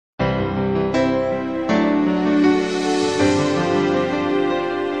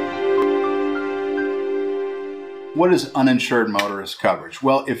What is uninsured motorist coverage?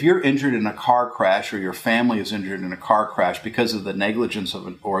 Well, if you're injured in a car crash or your family is injured in a car crash because of the negligence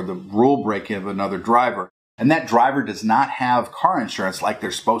of or the rule breaking of another driver, and that driver does not have car insurance like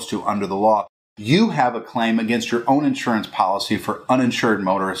they're supposed to under the law, you have a claim against your own insurance policy for uninsured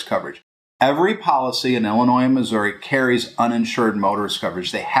motorist coverage. Every policy in Illinois and Missouri carries uninsured motorist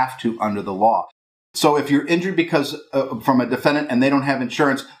coverage. They have to under the law. So if you're injured because from a defendant and they don't have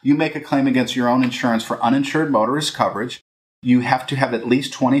insurance, you make a claim against your own insurance for uninsured motorist coverage. You have to have at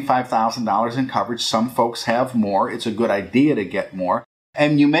least $25,000 in coverage. Some folks have more. It's a good idea to get more.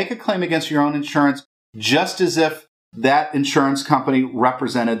 And you make a claim against your own insurance just as if that insurance company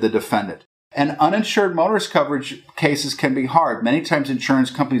represented the defendant. And uninsured motorist coverage cases can be hard. Many times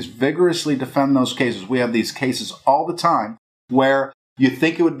insurance companies vigorously defend those cases. We have these cases all the time where you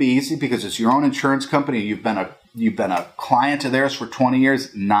think it would be easy because it's your own insurance company. You've been a client of theirs for 20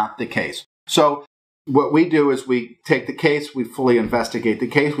 years. Not the case. So what we do is we take the case, we fully investigate the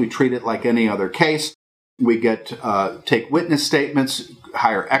case, we treat it like any other case. We take witness statements,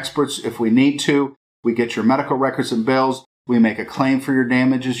 hire experts if we need to. We get your medical records and bills. We make a claim for your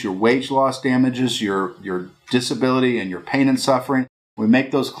damages, your wage loss damages, your disability, and your pain and suffering. We make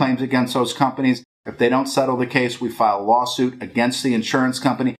those claims against those companies. If they don't settle the case, we file a lawsuit against the insurance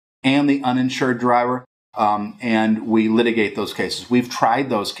company and the uninsured driver, and we litigate those cases. We've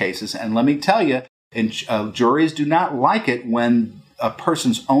tried those cases, and let me tell you, juries do not like it when a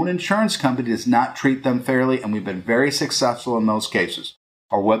person's own insurance company does not treat them fairly, and we've been very successful in those cases.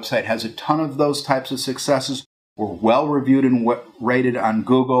 Our website has a ton of those types of successes. We're well reviewed and rated on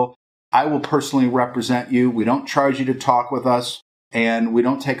Google. I will personally represent you. We don't charge you to talk with us, and we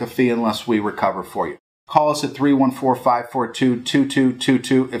don't take a fee unless we recover for you. Call us at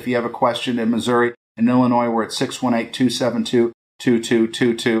 314-542-2222 if you have a question in Missouri. In Illinois, we're at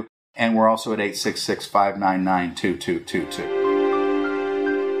 618-272-2222, and we're also at 866-599-2222.